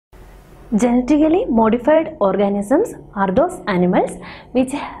Genetically modified organisms are those animals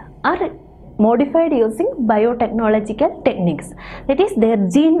which are modified using biotechnological techniques. That is, their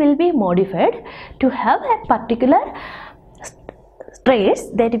gene will be modified to have a particular traits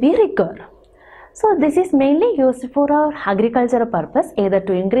that we require. So this is mainly used for our agricultural purpose, either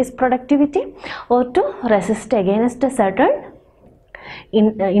to increase productivity or to resist against certain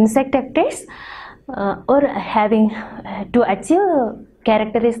insecticides or having to achieve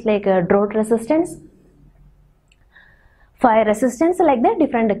characteristics like drought resistance, fire resistance, like that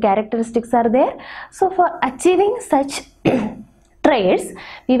different characteristics are there. So for achieving such traits,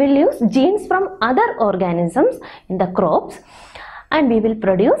 we will use genes from other organisms in the crops, and we will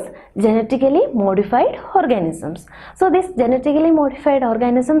produce genetically modified organisms. So these genetically modified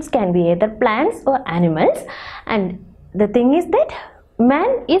organisms can be either plants or animals, and the thing is that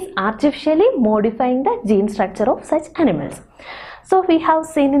man is artificially modifying the gene structure of such animals. So we have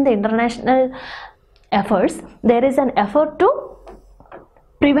seen in the international efforts, there is an effort to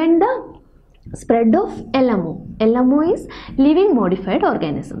prevent the spread of LMO. LMO is living modified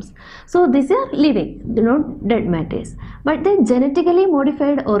organisms. So these are living, not dead matters. But the genetically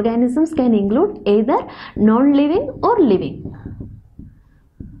modified organisms can include either non-living or living.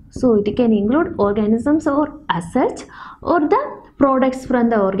 So it can include organisms or as such, or the products from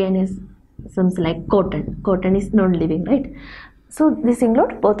the organisms like cotton. Cotton is non-living, right? So this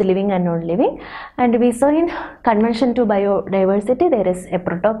includes both living and non-living, and we saw in Convention to Biodiversity there is a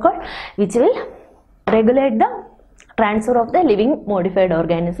protocol which will regulate the transfer of the living modified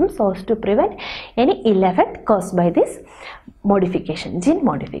organisms so as to prevent any ill effect caused by this modification, gene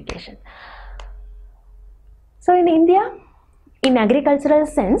modification. So in India, in agricultural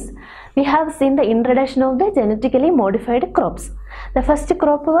sense, we have seen the introduction of the genetically modified crops. The first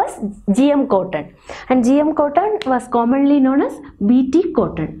crop was GM cotton, and GM cotton was commonly known as BT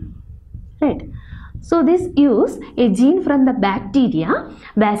cotton, right? So this use a gene from the bacteria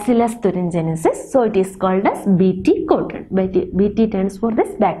Bacillus thuringiensis, so it is called as BT cotton. BT stands for this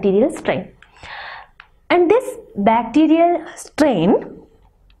bacterial strain, and this bacterial strain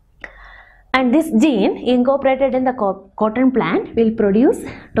and this gene incorporated in the cotton plant will produce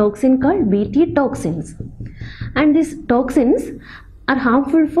toxin called BT toxins, and these toxins are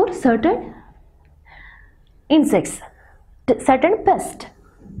harmful for certain insects, certain pests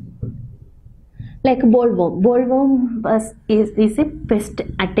like bollworm. Bollworm is a pest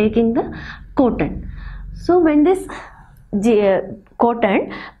attacking the cotton. So when this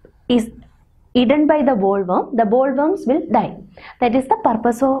cotton is eaten by the bollworms will die. That is the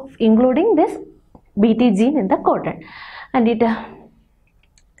purpose of including this BT gene in the cotton, and it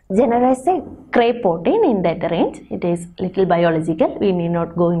generates a cray protein in that range. It is little biological, we need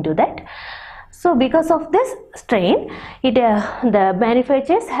not go into that. So because of this strain, the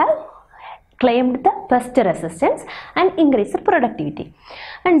manufacturers have claimed the pest resistance and increased productivity.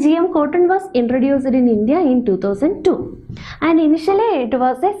 And GM cotton was introduced in India in 2002, and initially it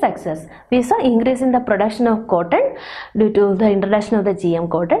was a success. We saw increase in the production of cotton due to the introduction of the GM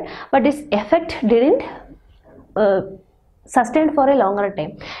cotton, but its effect didn't sustain for a longer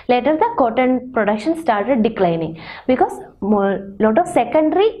time. Later the cotton production started declining because lot of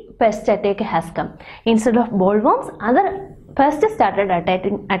secondary pest attack has come. Instead of bollworms, other pests started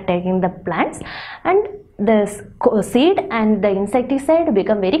attacking the plants, and the seed and the insecticide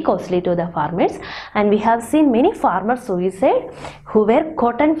become very costly to the farmers, and we have seen many farmer suicide who were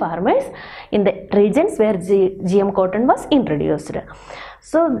cotton farmers in the regions where GM cotton was introduced.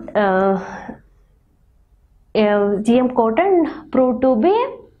 So GM cotton proved to be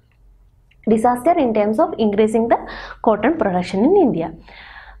a disaster in terms of increasing the cotton production in India.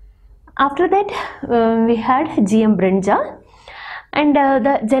 After that we had GM brinjal, and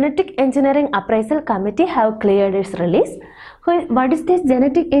the Genetic Engineering Appraisal Committee have cleared its release. What is this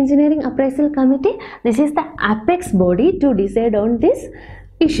Genetic Engineering Appraisal Committee? This is the apex body to decide on these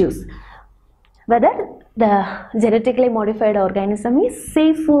issues, whether the genetically modified organism is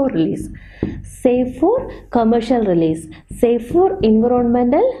safe for release, safe for commercial release, safe for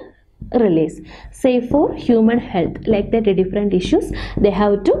environmental release, safe for human health, like that different issues they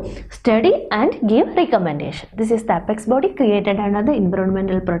have to study and give recommendation. This is the apex body created under the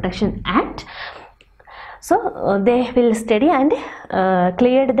Environmental Protection Act. So they will study and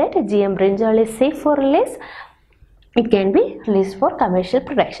cleared that GM brinjal is safe for release. It can be released for commercial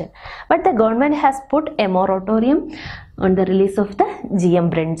production, but the government has put a moratorium on the release of the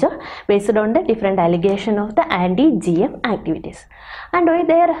GM brinjal based on the different allegation of the anti-GM activities. And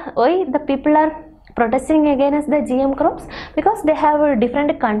why the people are protesting against the GM crops? Because they have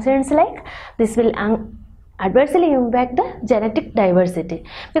different concerns like this will adversely impact the genetic diversity,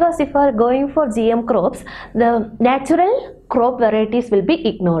 because if we are going for GM crops, the natural crop varieties will be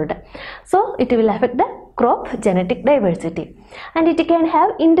ignored, so it will affect the crop genetic diversity. And it can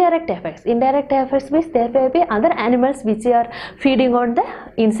have indirect effects. Indirect effects means there may be other animals which are feeding on the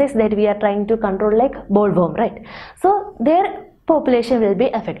insects that we are trying to control, like bollworm, right? So their population will be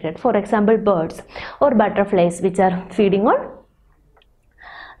affected. For example, birds or butterflies which are feeding on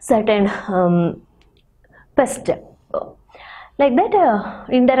certain pest, like that.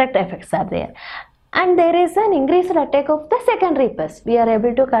 Indirect effects are there. And there is an increased attack of the secondary pest. We are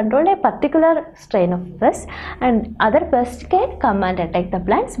able to control a particular strain of pest, and other pests can come and attack the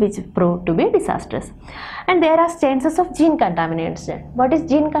plants, which prove to be disastrous. And there are chances of gene contamination. What is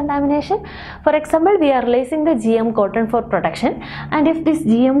gene contamination? For example, we are releasing the GM cotton for production, and if this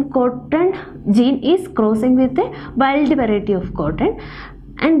GM cotton gene is crossing with a wild variety of cotton,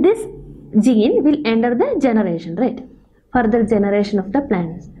 and this gene will enter the generation, right? Further generation of the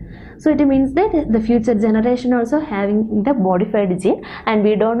plants. So it means that the future generation also having the modified gene, and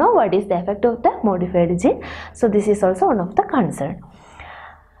we don't know what is the effect of the modified gene. So this is also one of the concern.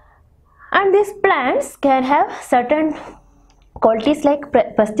 And these plants can have certain qualities like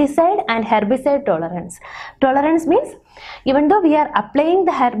pesticide and herbicide tolerance. Tolerance means even though we are applying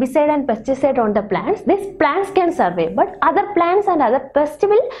the herbicide and pesticide on the plants, these plants can survive, but other plants and other pests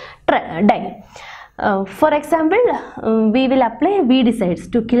will die. For example, we will apply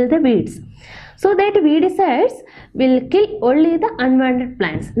weedicides to kill the weeds. So that weedicides will kill only the unwanted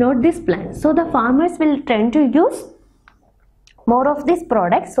plants, not these plants. So the farmers will tend to use more of these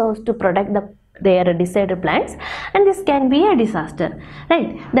products so to protect their desired plants, and this can be a disaster,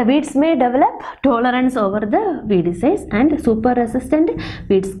 right? The weeds may develop tolerance over the weedicides, and super resistant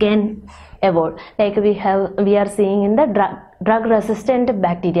weeds can evolve, like we are seeing in the drug resistant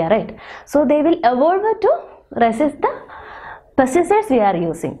bacteria, right? So they will evolve to resist the pesticides we are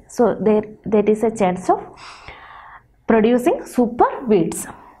using. So there is a chance of producing super weeds.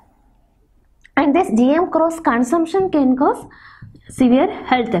 And this GM cross consumption can cause severe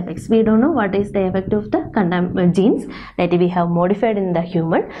health effects. We don't know what is the effect of the genes that we have modified in the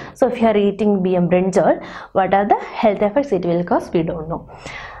human. So if you are eating BM brinjal, what are the health effects it will cause? We don't know.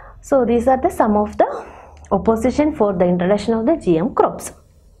 So these are the some of the opposition for the introduction of the GM crops.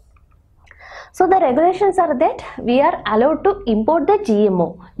 So the regulations are that we are allowed to import the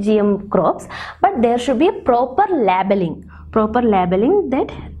GM crops, but there should be a proper labeling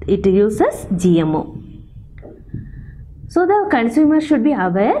that it uses GMO. So the consumer should be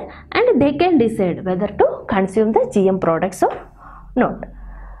aware, and they can decide whether to consume the GM products or not.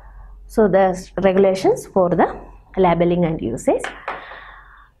 So the regulations for the labeling and usage.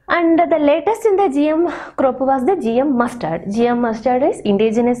 And the latest in the GM crop was the GM mustard. GM mustard is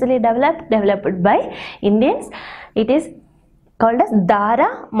indigenously developed by Indians. It is called as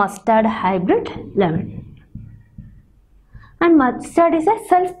Dara mustard hybrid 11. And mustard is a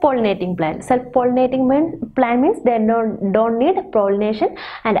self-pollinating plant. Self-pollinating plant means they don't need pollination,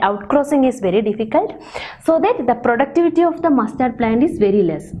 and outcrossing is very difficult, so that the productivity of the mustard plant is very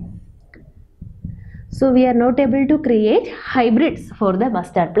less. So we are not able to create hybrids for the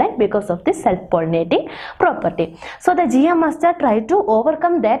mustard plant because of this self-pollinating property. So the GM mustard tried to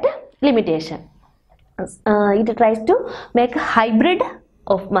overcome that limitation. It tries to make a hybrid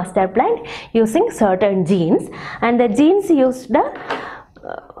of mustard plant using certain genes, and the genes used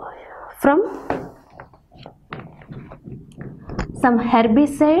from some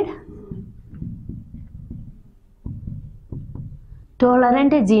herbicide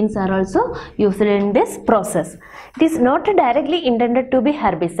tolerant genes are also used in this process. It is not directly intended to be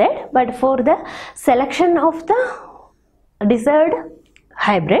herbicide, but for the selection of the desired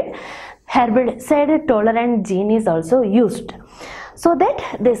hybrid, herbicide tolerant gene is also used, so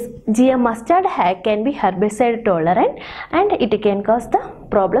that this GM mustard can be herbicide tolerant, and it can cause the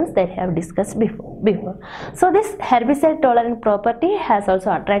problems that I have discussed before. So this herbicide tolerant property has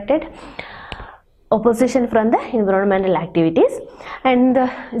also attracted opposition from the environmental activities, and the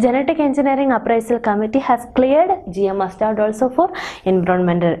Genetic Engineering Appraisal Committee has cleared GM mustard also for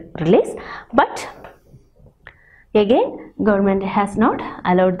environmental release, but again government has not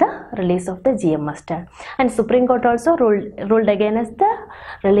allowed the release of the GM mustard, and Supreme Court also ruled against the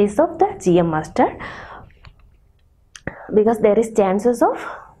release of the GM mustard, because there is chances of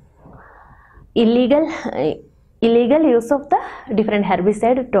illegal use of the different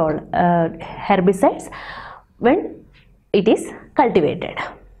herbicides when it is cultivated.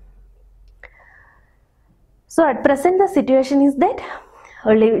 So at present the situation is that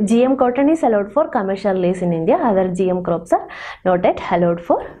only GM cotton is allowed for commercial release in India. Other GM crops are not yet allowed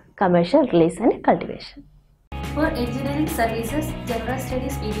for commercial release and cultivation. For engineering services general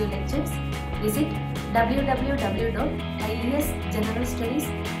studies video lectures, visit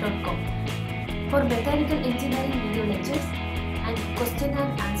www.iesgeneralstudies.com. For mechanical engineering video lectures and question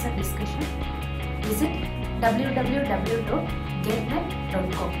and answer discussion, visit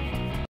www.getnet.com.